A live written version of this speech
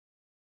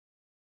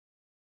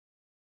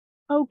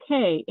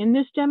Okay, in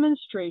this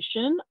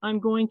demonstration, I'm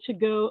going to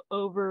go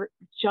over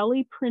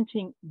jelly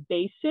printing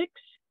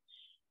basics,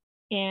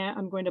 and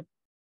I'm going to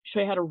show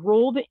you how to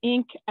roll the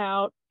ink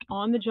out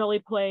on the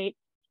jelly plate,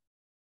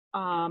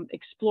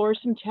 explore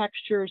some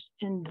textures,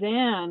 and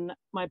then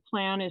my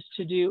plan is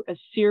to do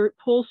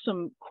pull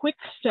some quick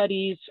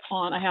studies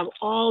on, I have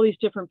all these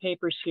different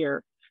papers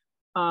here,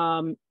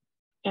 and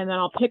then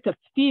I'll pick a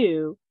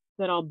few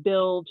that I'll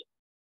build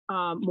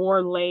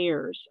more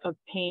layers of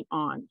paint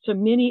on. So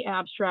mini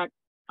abstract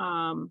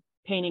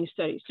painting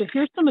studies. So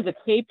here's some of the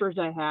papers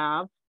I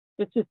have.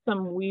 This is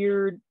some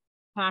weird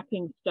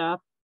packing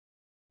stuff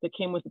that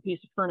came with a piece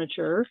of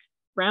furniture,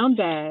 brown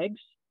bags,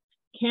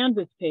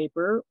 canvas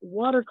paper,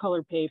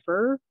 watercolor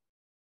paper,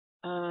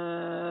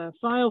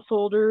 file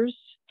folders,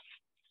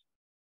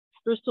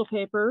 bristol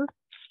paper.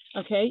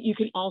 Okay, you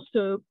can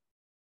also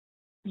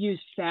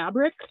use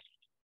fabric.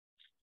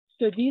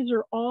 So these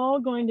are all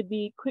going to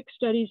be quick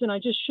studies, and I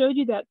just showed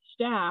you that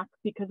stack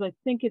because I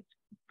think it's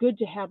good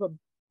to have a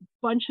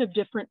bunch of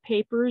different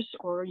papers,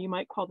 or you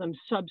might call them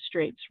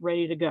substrates,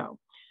 ready to go.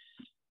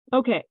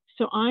 Okay,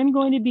 so I'm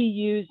going to be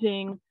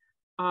using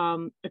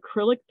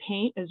acrylic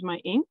paint as my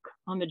ink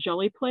on the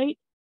jelly plate,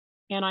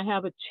 and I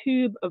have a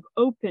tube of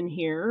Open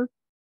here,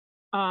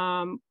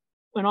 and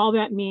all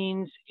that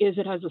means is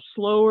it has a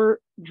slower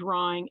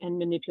drying and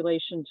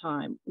manipulation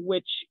time,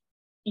 which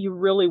you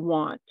really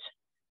want.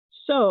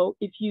 So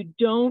if you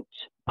don't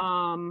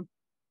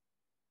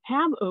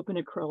have Open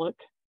Acrylic,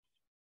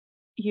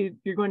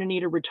 you're going to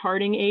need a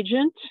retarding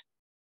agent,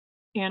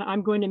 and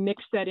I'm going to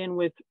mix that in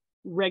with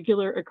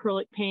regular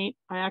acrylic paint.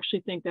 I actually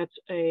think that's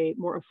a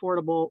more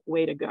affordable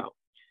way to go.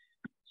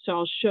 So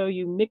I'll show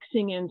you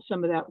mixing in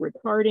some of that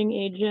retarding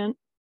agent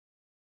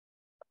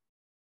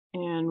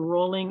and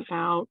rolling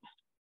out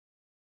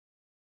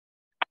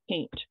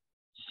paint.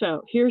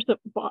 So here's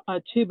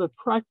a tube of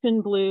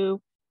Prussian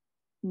blue,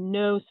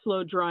 no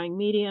slow drying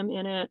medium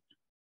in it.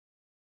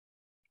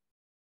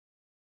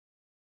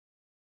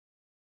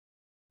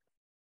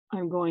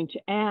 I'm going to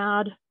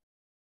add,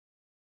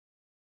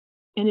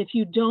 and if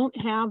you don't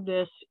have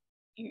this,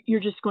 you're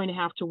just going to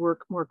have to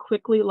work more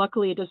quickly.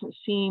 Luckily, it doesn't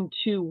seem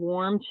too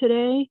warm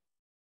today.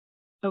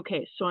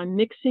 Okay, so I'm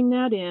mixing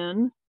that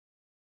in.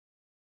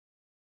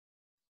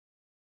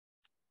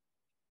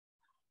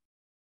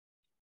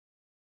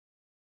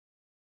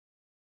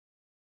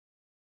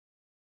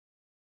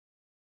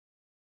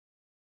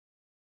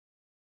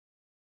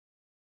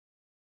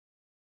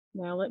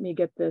 Now let me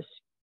get this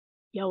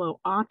yellow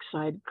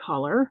oxide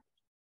color.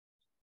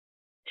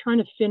 Trying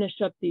to finish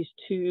up these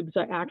tubes.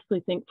 I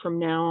actually think from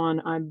now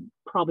on, I'm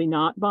probably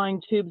not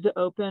buying tubes that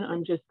open.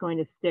 I'm just going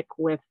to stick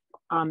with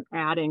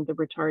adding the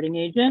retarding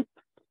agent.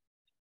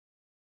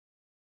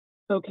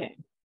 Okay.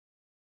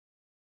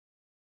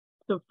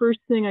 So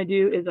first thing I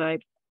do is I'm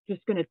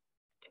just going to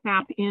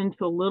tap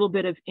into a little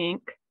bit of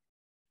ink,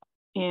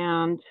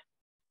 and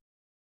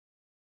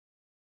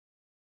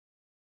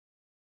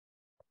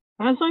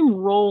as I'm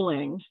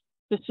rolling,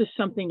 this is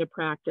something to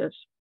practice.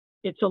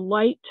 It's a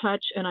light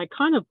touch, and I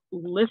kind of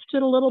lift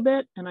it a little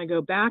bit, and I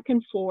go back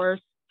and forth.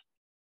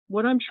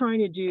 What I'm trying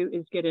to do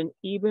is get an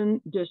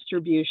even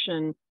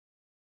distribution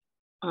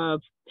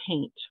of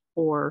paint,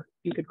 or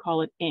you could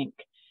call it ink.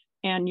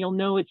 And you'll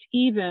know it's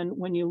even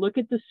when you look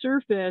at the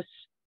surface.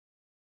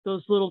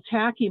 Those little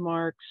tacky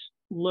marks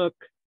look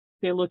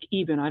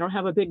even. I don't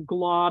have a big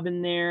glob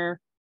in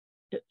there.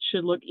 It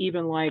should look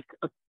even like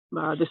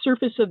the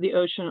surface of the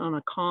ocean on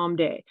a calm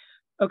day.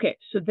 Okay,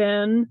 so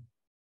then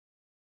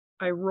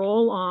I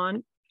roll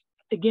on.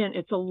 Again,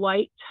 it's a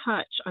light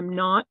touch. I'm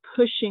not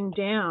pushing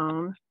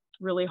down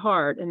really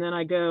hard. And then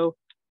I go,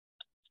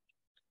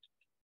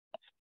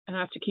 and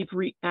I have to keep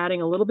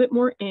adding a little bit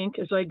more ink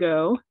as I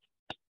go.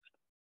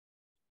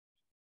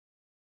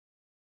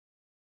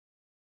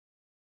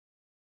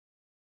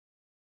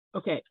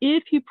 Okay,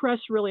 if you press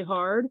really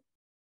hard,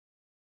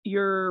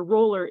 your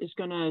roller is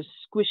going to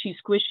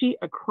squishy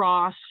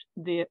across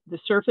the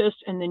surface,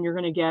 and then you're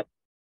going to get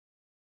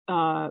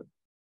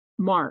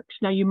marks.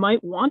 Now you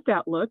might want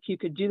that look. You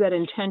could do that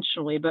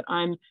intentionally, but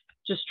I'm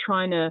just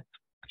trying to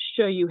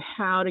show you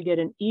how to get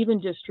an even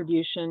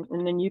distribution,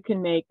 and then you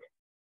can make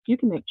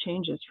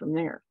changes from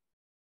there.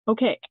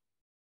 Okay,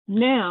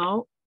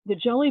 now the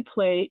jelly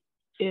plate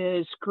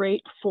is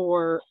great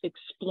for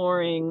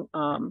exploring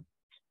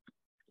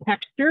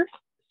texture.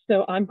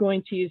 So I'm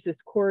going to use this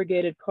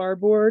corrugated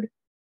cardboard.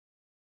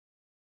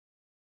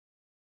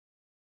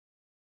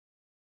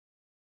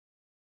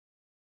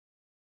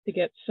 To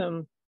get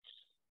some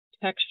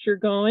texture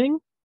going.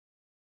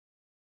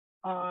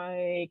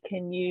 I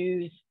can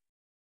use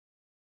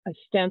a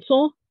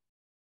stencil.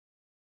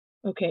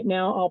 Okay,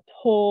 now I'll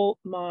pull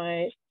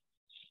my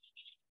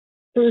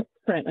first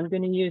print. I'm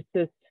going to use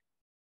this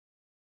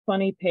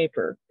funny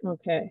paper.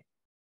 Okay.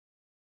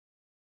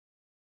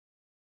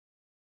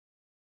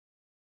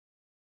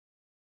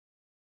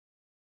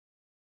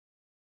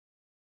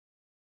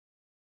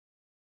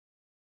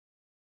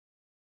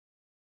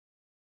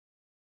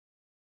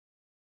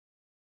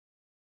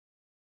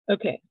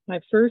 Okay, my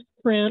first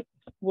print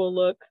will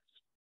look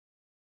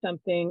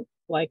something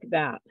like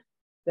that.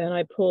 Then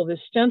I pull the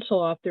stencil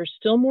off. There's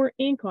still more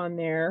ink on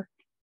there.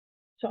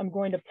 So I'm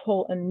going to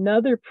pull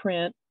another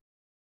print,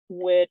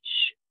 which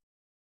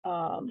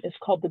is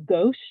called the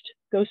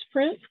ghost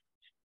print.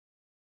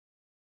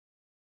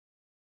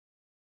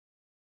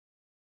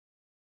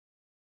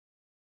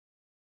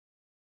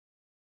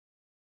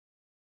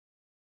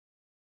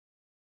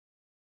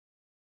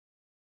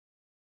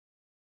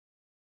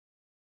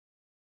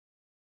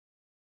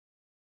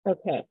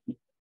 Okay,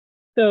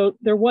 so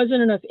there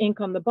wasn't enough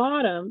ink on the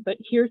bottom, but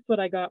here's what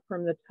I got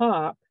from the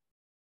top.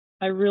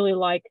 I really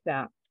like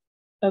that.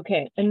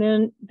 Okay, and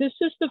then this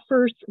is the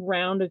first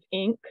round of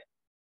ink.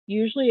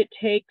 Usually it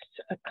takes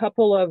a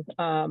couple of,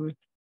 I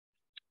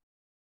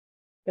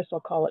guess I'll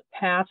call it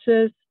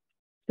passes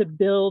to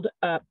build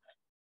up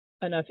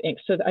enough ink.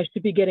 So I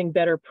should be getting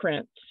better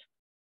prints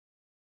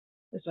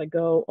as I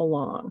go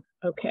along.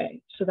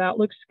 Okay, so that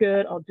looks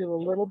good. I'll do a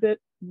little bit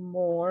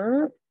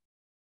more.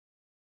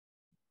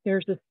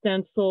 There's a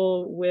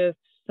stencil with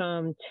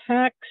some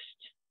text.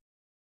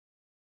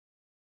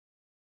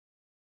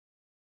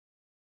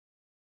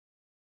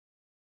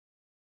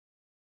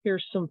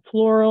 Here's some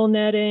floral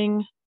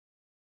netting,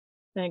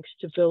 thanks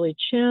to Billy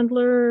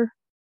Chandler.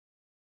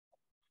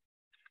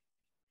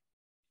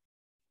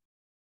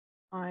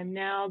 I'm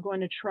now going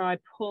to try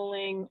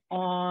pulling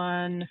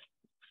on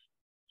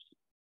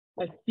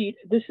a sheet.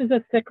 This is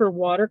a thicker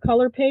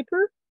watercolor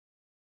paper.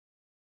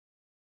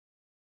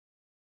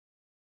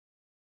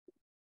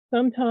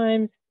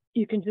 Sometimes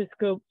you can just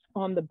go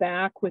on the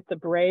back with the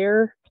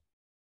brayer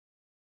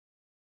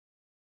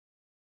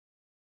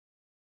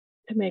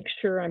to make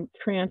sure I'm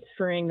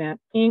transferring that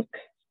ink.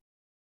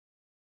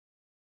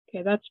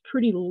 Okay, that's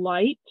pretty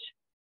light.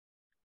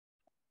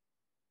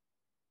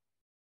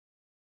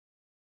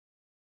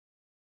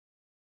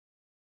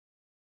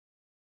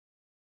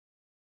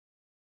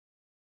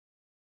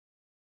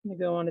 I'm gonna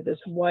go onto this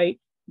white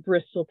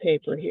Bristol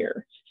paper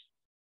here.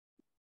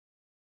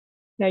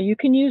 Now you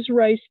can use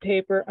rice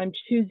paper. I'm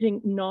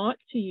choosing not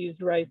to use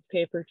rice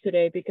paper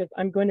today because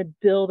I'm going to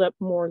build up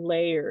more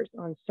layers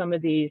on some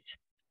of these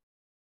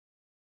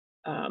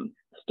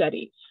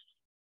studies.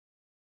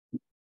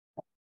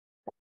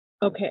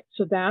 Okay,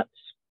 so that's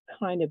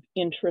kind of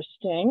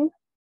interesting.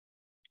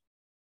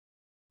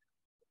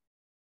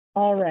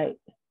 All right,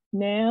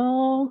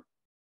 now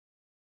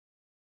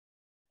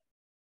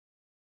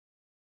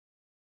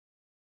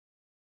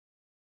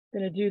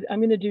I'm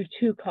gonna do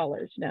two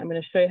colors now. I'm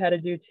gonna show you how to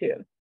do two.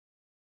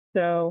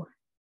 So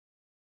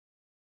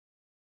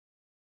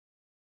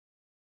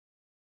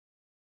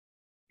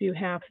do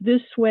half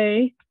this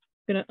way.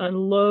 I'm gonna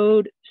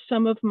unload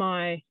some of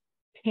my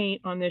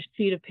paint on this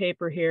sheet of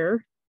paper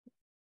here.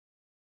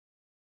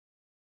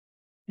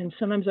 And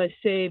sometimes I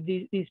save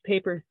these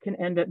papers can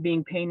end up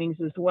being paintings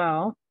as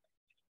well.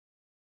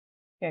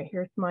 Okay,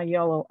 here's my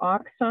yellow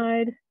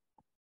oxide.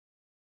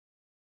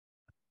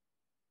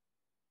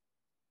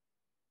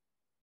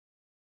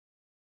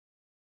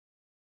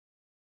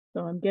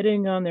 So I'm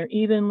getting on there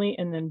evenly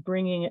and then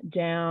bringing it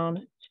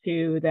down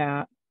to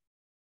that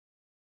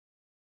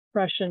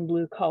Prussian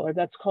blue color.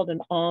 That's called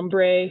an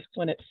ombre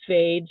when it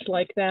fades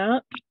like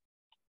that.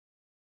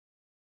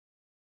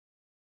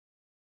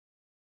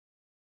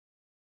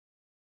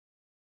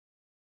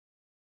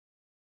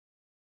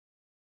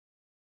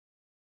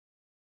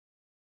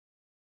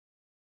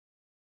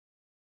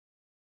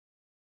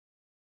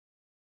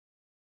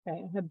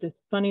 Okay, I have this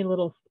funny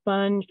little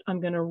sponge.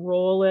 I'm going to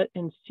roll it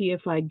and see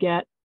if I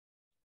get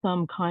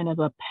some kind of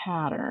a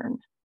pattern.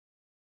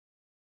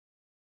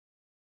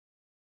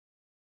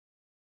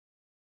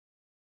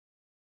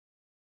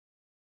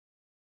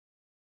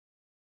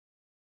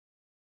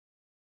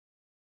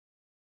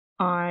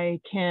 I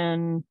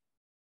can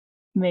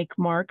make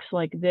marks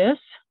like this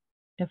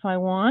if I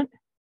want.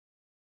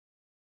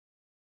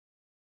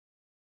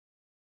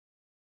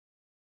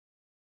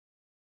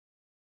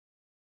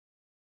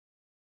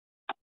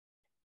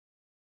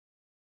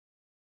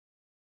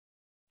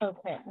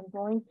 Okay, I'm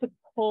going to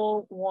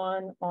pull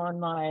one on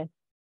my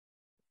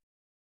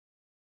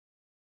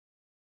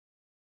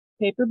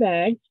paper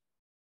bag.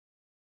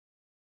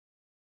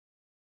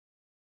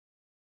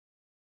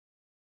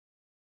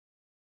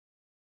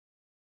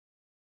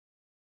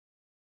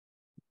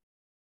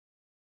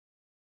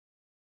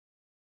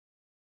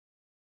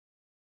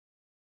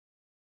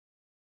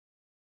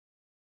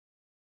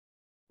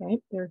 Okay,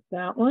 there's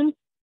that one.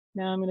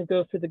 Now I'm going to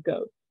go for the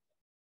ghost.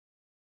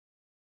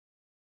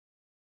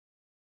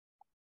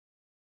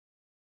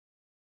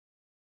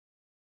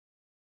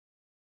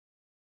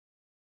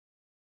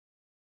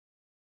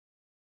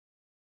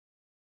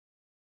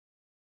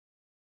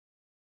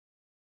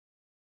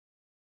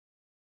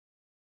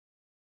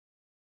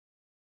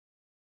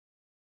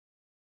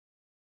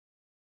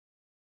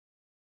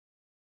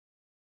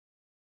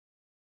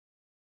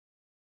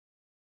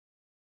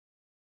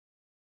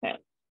 Okay.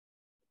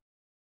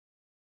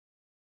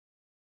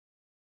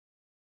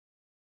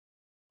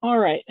 All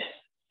right,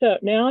 so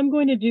now I'm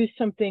going to do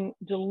something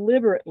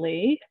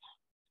deliberately.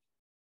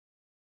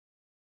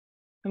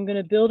 I'm going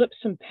to build up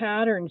some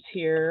patterns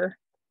here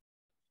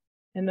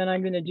And then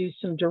I'm going to do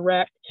some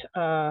direct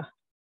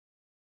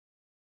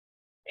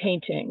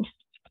painting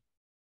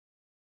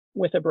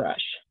with a brush.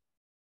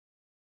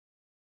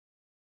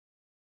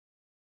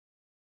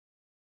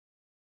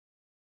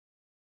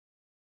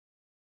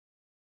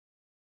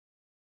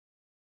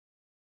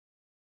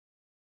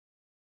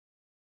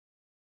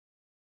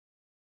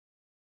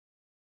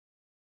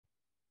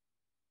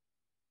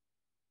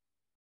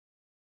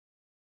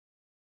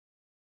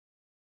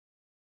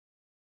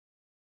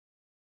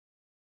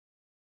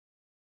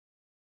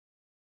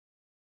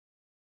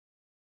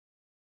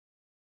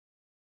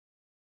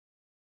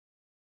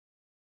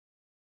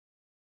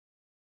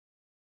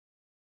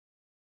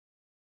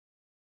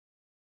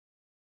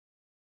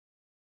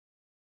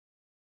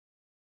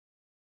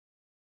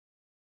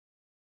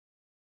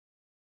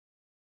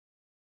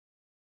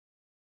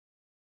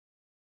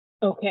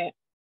 Okay,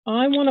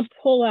 I want to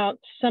pull out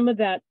some of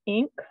that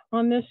ink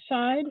on this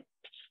side,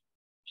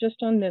 just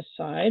on this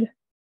side.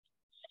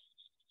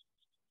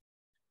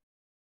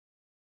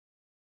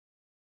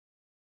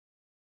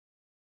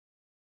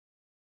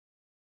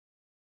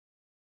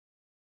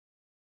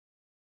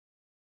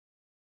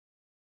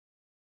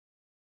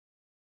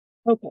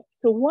 Okay,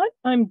 so what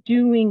I'm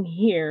doing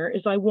here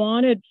is I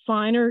wanted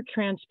finer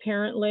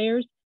transparent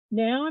layers.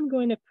 Now I'm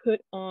going to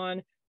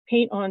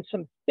paint on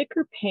some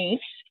thicker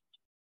paints.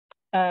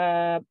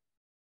 And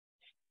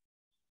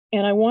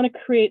I want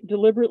to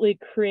deliberately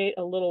create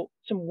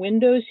some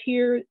windows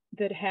here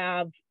that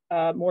have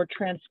more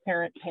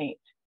transparent paint.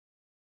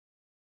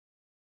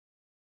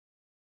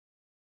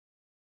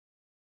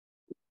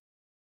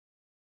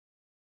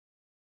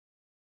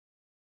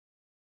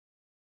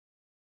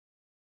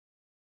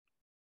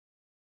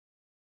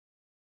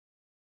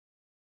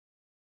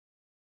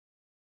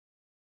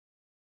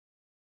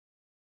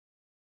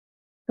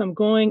 So I'm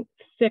going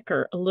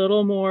thicker, a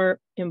little more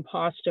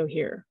impasto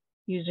here,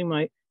 using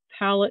my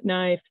palette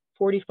knife,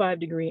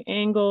 45-degree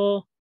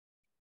angle.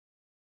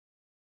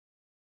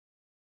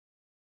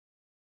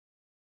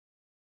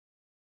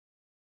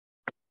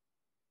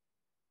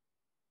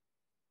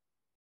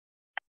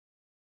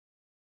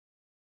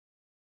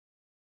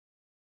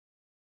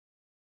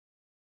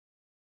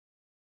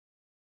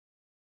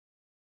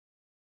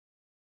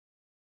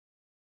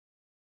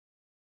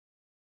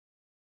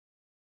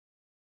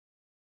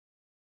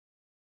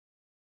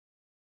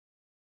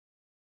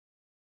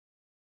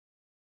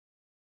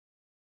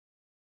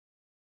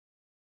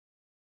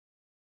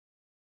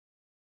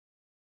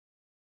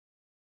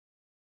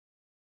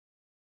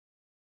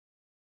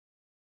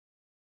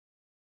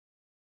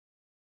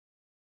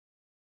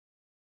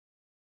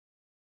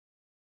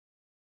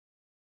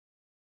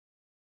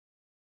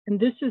 And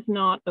this is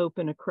not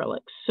open acrylic.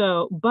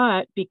 So,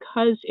 but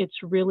because it's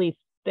really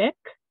thick,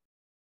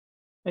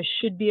 I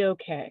should be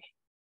okay.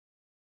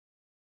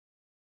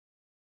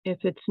 If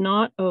it's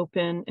not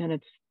open and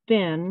it's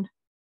thin,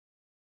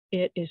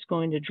 it is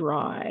going to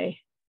dry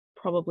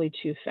probably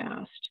too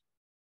fast.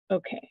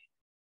 Okay.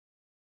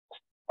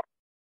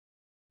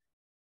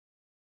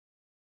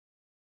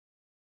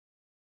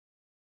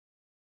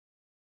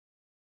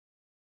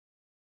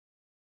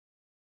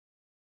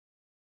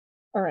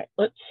 All right,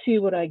 let's see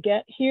what I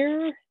get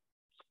here.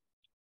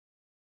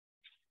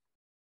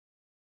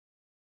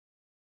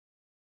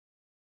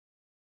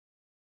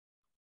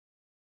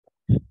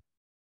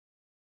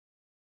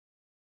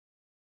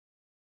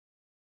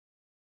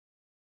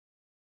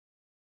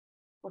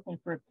 Looking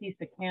for a piece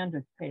of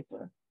canvas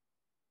paper.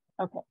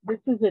 Okay, this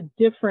is a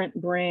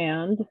different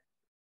brand.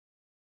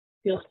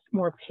 Feels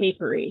more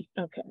papery.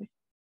 Okay.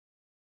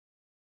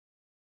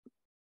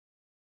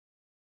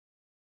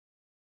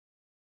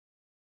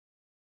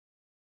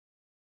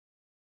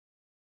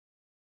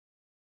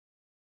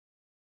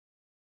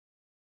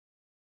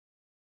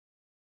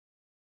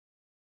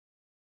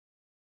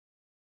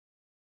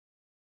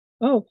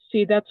 Oh,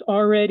 see, that's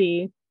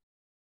already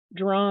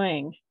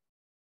drying.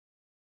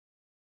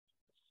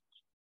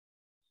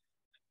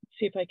 Let's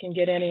see if I can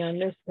get any on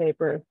this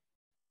paper.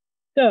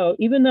 So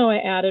even though I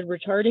added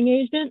retarding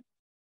agent,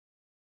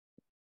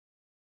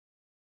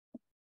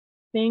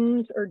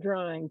 things are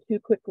drying too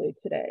quickly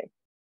today.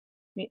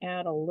 Let me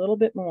add a little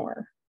bit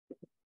more.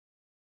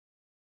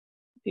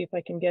 See if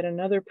I can get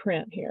another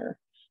print here.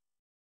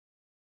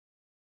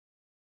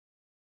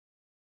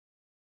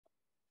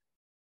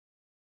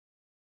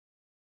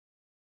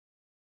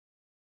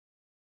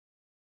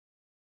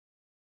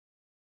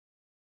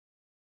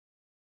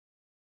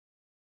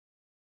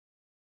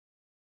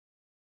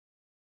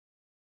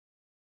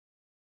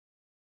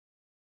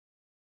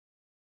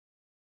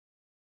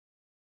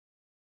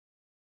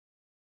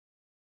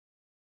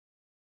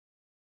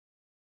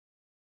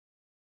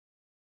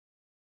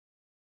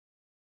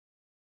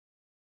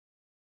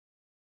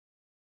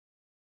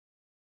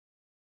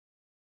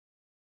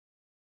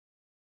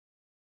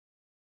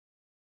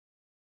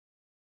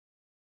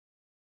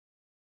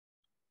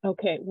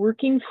 Okay,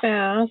 working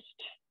fast.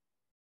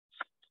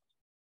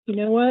 You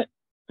know what?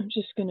 I'm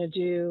just gonna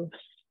do,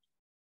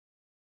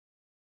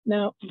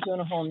 no, I'm doing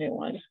a whole new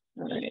one.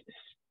 All right.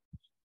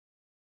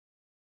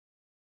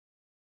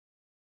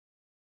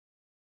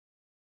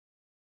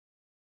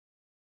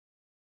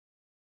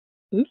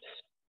 Oops.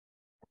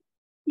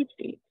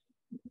 Oopsie.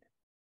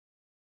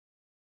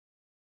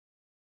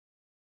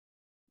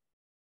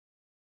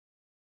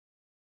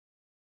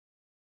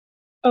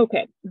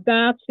 Okay,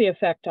 that's the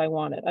effect I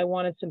wanted. I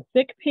wanted some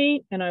thick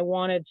paint and I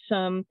wanted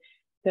some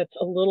that's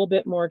a little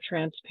bit more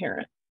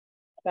transparent.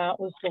 That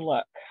was the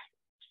look.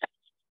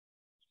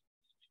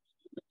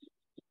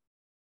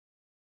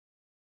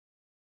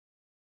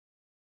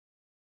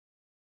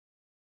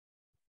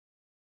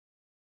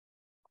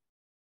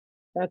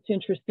 That's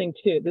interesting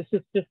too. This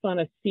is just on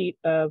a sheet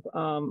of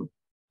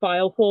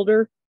file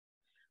folder.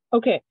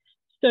 Okay,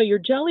 so your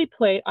jelly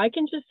plate, I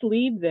can just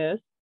leave this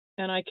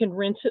and I can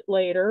rinse it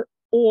later,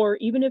 or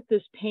even if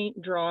this paint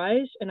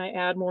dries and I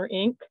add more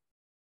ink,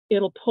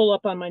 it'll pull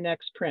up on my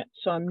next print.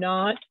 So I'm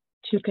not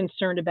too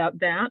concerned about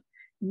that.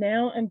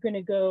 Now I'm going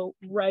to go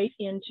right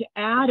into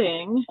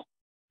adding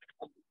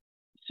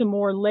some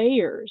more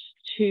layers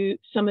to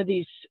some of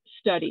these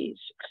studies.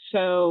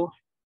 So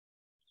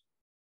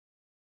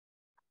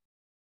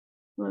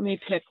let me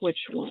pick which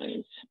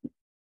ones.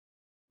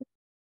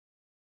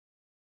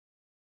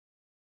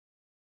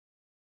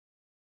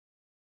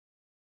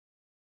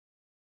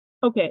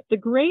 Okay, the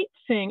great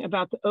thing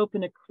about the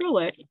Open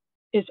Acrylic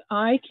is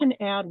I can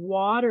add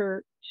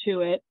water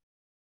to it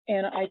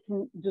and I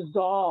can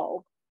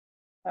dissolve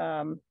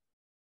and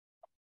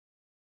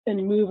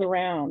move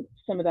around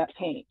some of that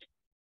paint.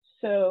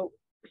 So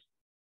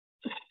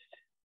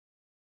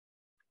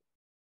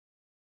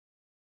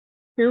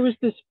here was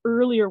this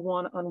earlier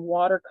one on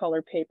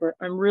watercolor paper.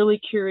 I'm really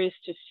curious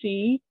to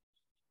see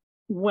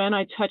when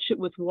I touch it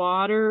with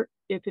water,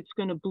 if it's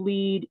going to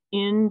bleed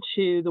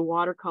into the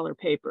watercolor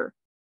paper.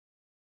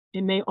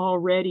 It may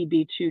already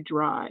be too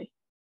dry.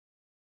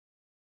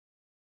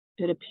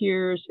 It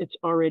appears it's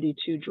already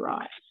too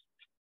dry.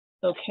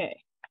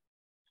 Okay,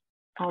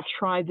 I'll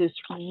try this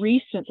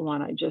recent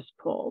one I just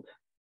pulled.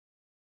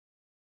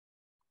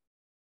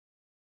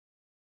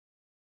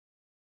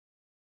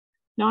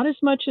 Not as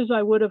much as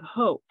I would have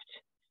hoped.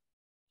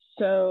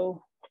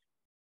 So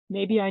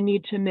maybe I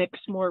need to mix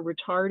more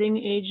retarding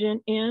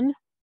agent in.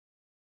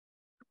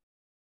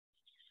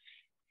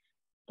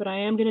 But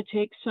I am going to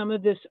take some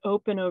of this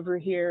open over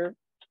here,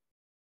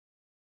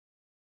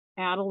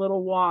 add a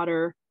little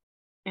water,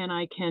 and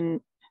I can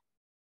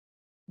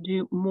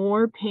do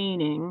more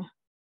painting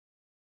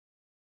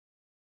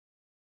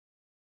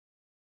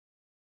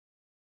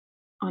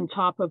on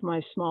top of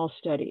my small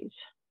studies.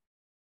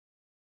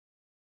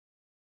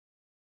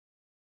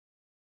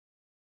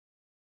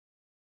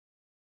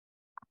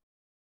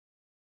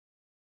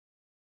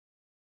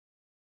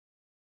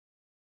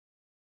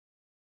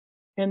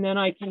 And then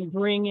I can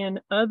bring in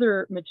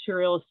other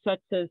materials such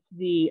as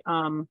the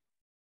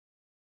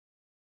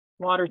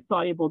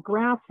water-soluble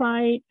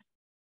graphite.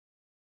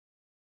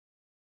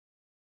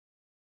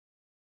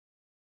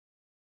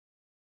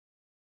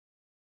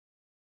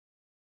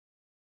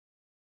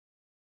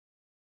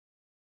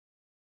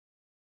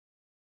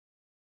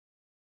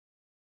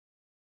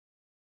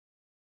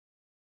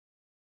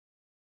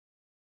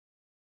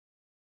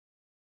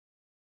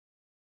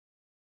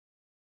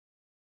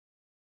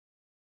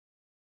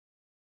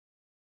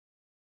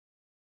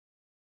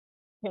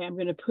 Okay, I'm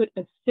going to put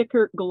a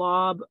thicker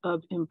glob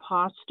of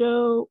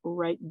impasto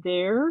right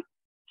there.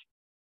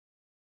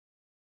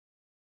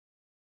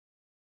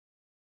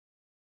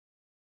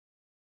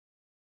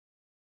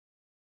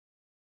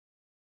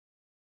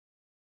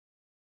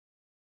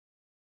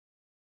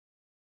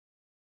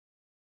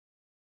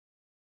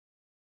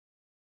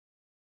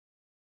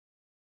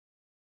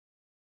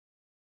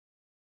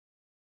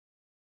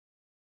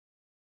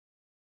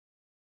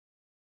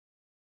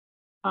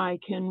 I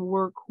can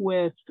work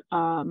with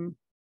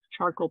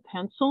charcoal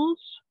pencils.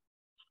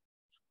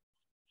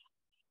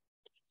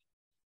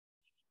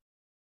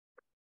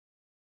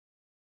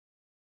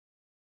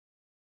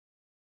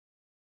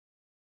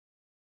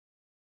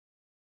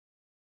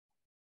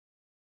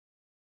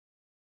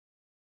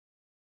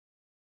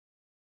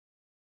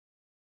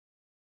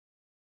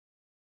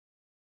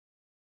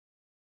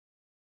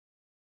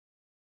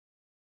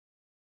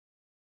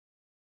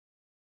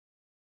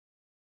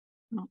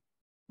 Oh,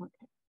 okay.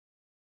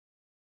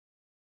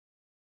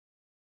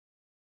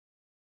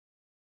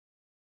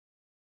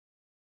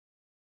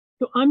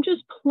 So I'm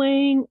just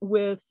playing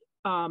with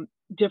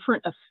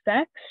different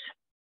effects,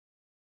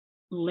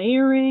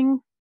 layering.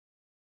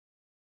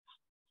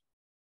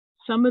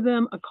 Some of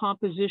them, a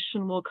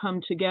composition will come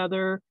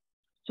together,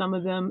 some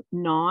of them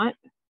not.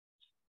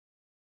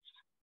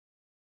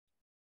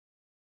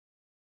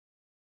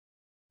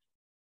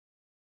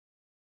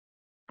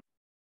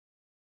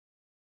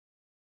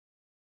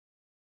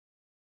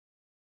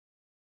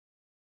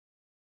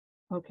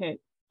 Okay,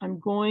 I'm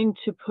going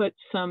to put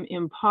some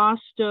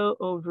impasto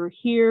over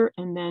here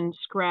and then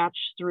scratch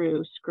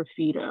through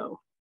sgraffito.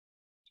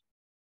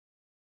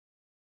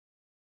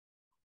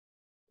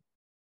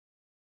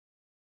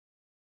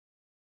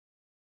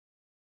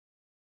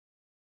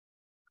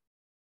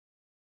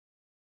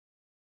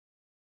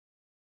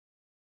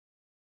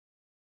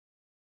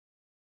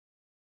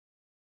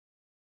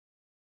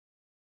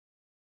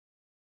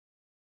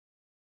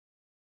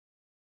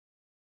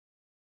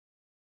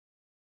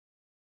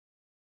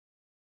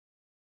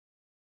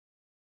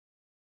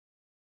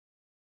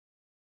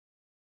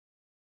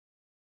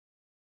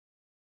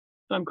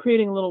 So I'm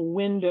creating little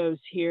windows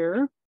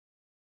here.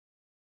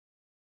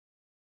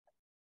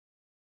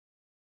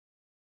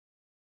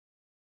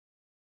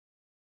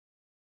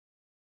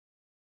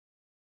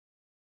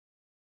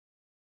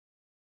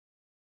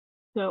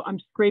 So I'm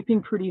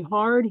scraping pretty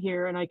hard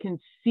here, and I can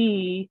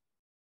see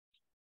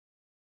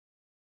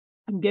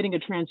I'm getting a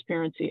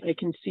transparency. I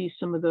can see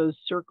some of those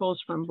circles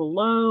from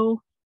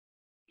below.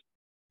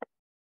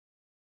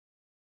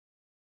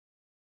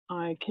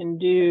 I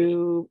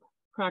can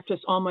practice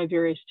all my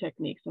various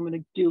techniques. I'm going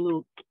to do a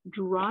little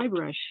dry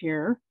brush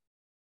here.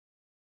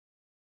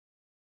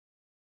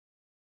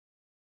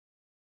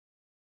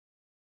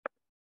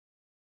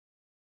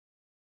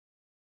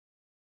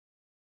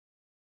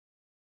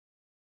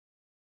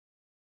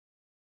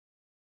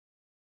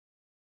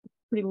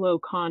 Pretty low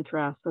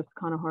contrast. That's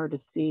kind of hard to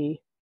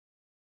see.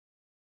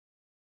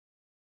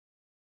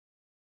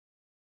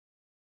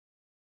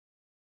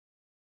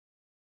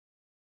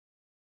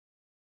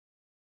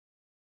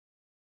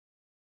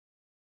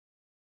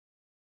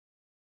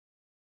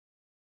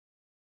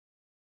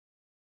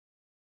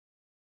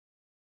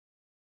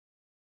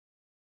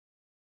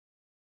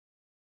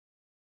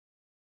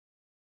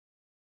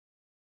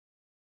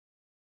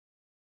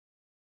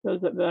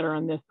 Shows it better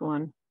on this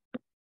one.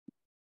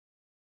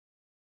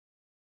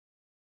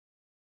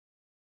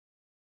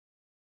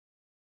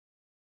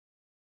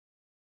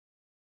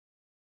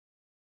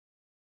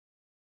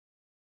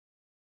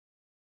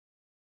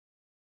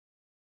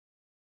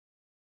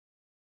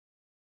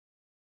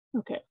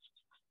 Okay.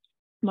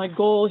 My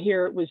goal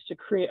here was to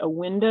create a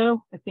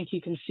window. I think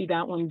you can see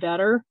that one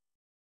better.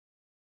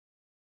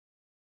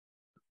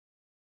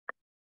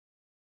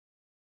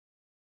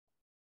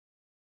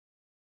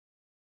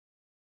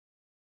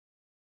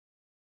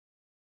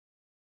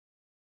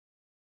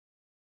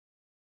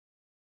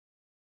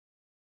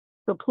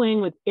 So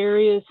playing with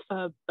areas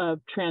of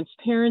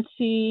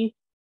transparency,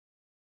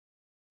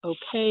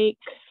 opaque,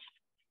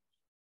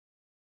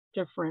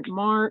 different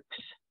marks.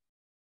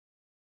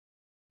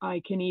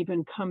 I can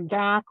even come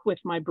back with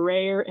my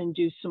brayer and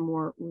do some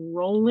more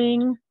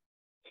rolling.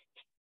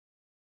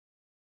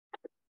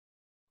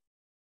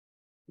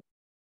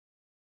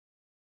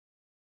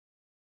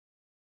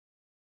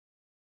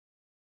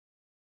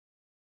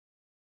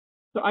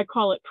 So I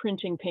call it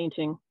printing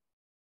painting.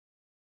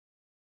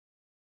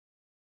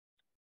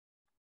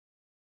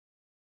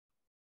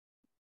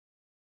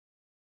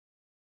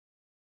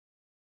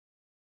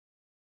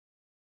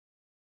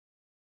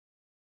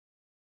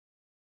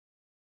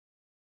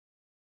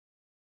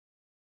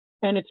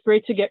 And it's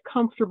great to get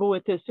comfortable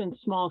with this in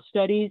small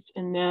studies.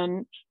 And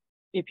then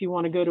if you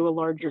want to go to a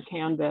larger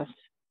canvas,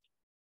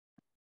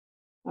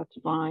 that's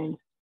fine.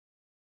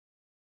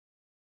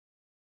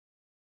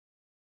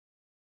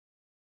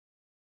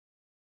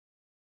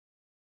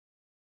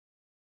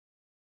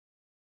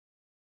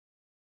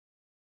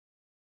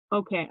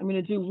 Okay, I'm going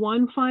to do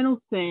one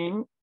final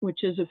thing,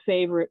 which is a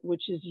favorite,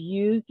 which is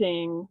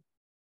using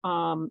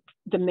the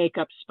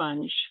makeup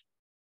sponge.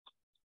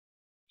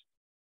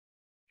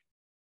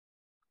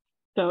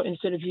 So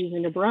instead of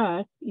using a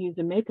brush, use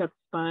a makeup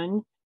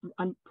sponge.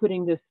 I'm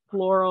putting this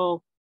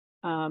floral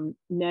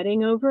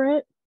netting over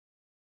it.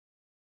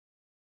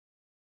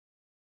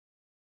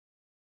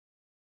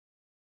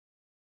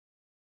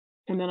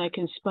 And then I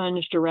can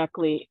sponge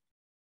directly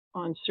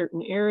on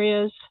certain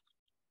areas.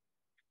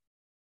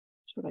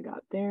 That's what I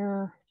got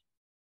there.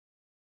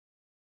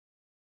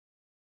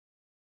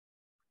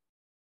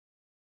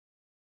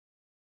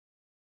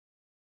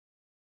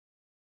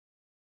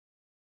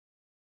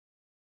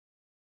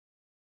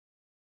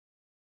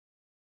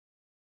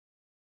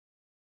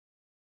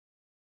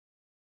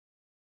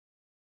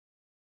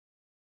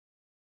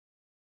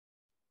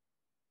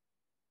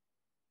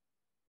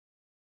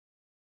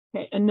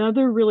 Okay,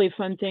 another really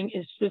fun thing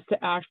is just to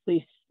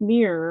actually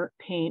smear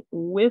paint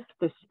with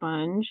the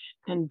sponge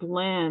and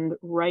blend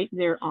right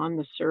there on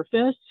the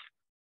surface.